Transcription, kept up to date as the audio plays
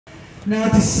Now,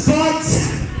 despite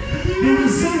the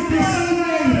result this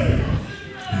evening,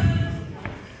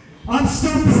 I'm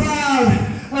still proud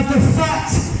of the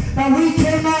fact that we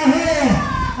came out here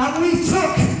and we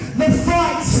took the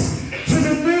fight to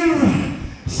the new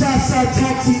Southside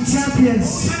Tag Team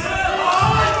Champions.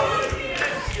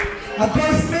 And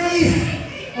both me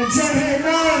and Joe here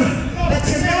know that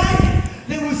tonight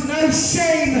there was no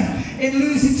shame in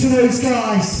losing to those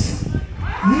guys.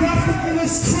 We have to give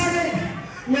us credit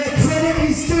where credit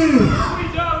is due.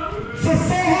 For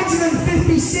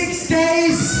 456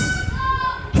 days,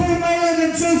 Paul Malen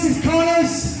and SWE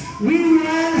Connors, we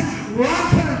ran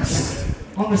rampant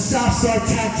on the Southside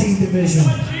Tag Team division.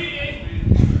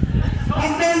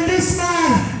 I've known this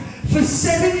man for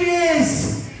 7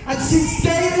 years, and since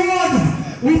day one,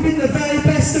 we've been the very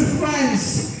best of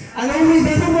friends, and all we've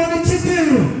ever wanted to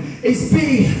do is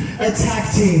be a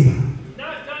tag team.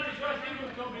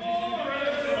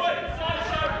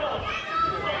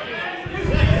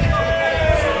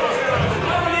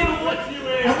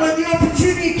 And when the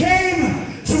opportunity came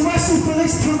to wrestle for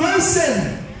this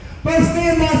promotion, both me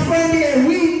and my friend here,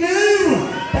 we knew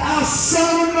that our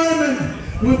shining moment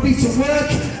would be to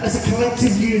work as a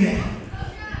collective unit.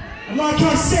 And like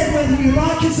I said, whether you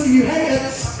like us or you hate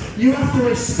us, you have to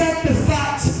respect the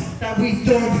fact that we've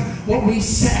done what we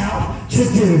set out to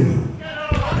do.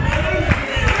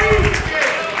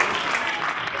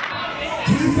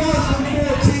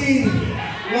 2014,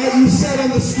 like you said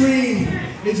on the screen,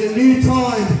 is a new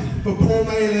time for Paul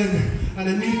Malen and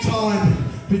a new time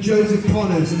for SWE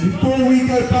Connors. And before we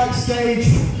go backstage,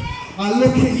 I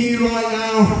look at you right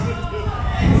now.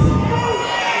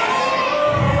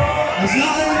 As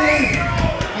not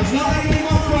only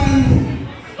my friend,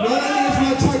 not only as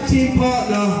my tag team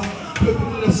partner, but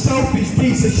a selfish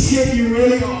piece of shit you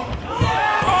really are.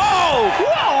 Oh!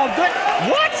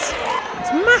 What?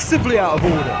 It's massively out of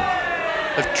order.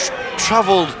 They've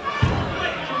travelled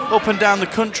up and down the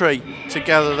country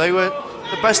together. They were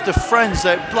the best of friends.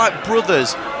 They're like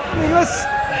brothers. I mean,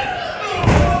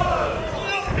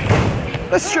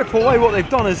 let's strip away what they've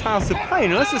done as House of Pain,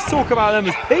 and let's just talk about them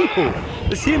as people,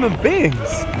 as human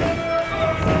beings.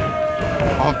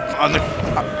 I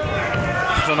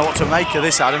don't know what to make of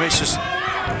this, Adam. It's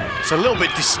a little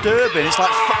bit disturbing. It's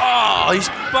like, oh, he's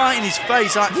biting his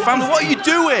face. Like, family, what are you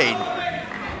doing?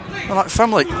 They're like,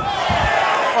 family.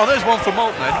 Oh, there's one for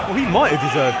Malen. Well, he might have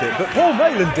deserved it, but Paul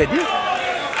Malen didn't.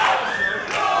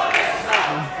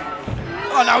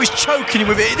 Oh, now he's choking him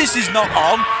with it. This is not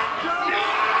on.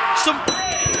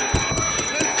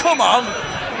 Come on.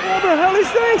 What the hell is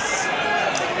this?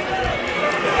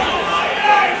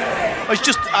 Oh, he's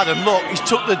just, Adam, look, he's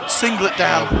took the singlet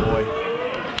down. Oh, boy.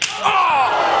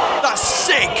 Oh, that's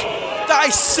sick. That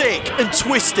is sick and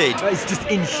twisted. That is just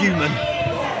inhuman.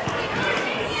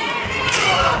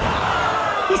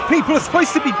 These people are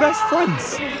supposed to be best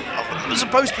friends. They're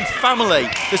supposed to be family.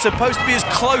 They're supposed to be as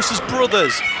close as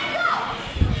brothers.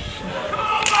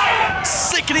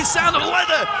 Sickening sound of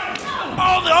leather.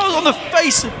 Oh, on the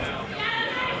face.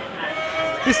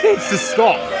 This needs to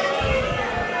stop.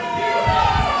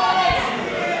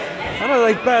 I know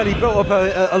they've barely built up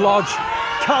a large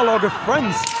catalogue of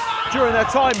friends during their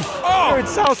time here in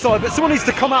Southside, but someone needs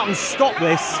to come out and stop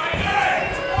this.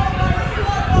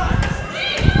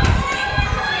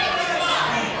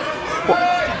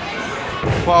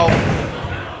 Well,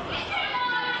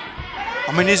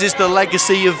 I mean, is this the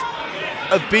legacy of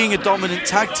being a dominant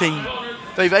tag team?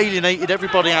 They've alienated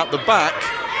everybody out the back.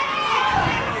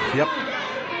 Yep.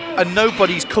 And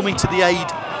nobody's coming to the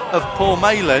aid of Paul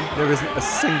Malen. There isn't a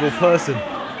single person.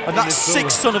 And that sick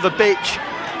son of a bitch,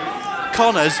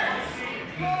 Connors,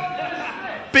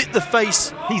 bit the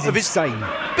face of insane.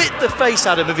 Bit the face,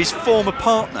 Adam, of his former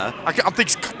partner. I think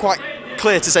it's quite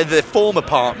clear to say they're former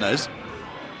partners.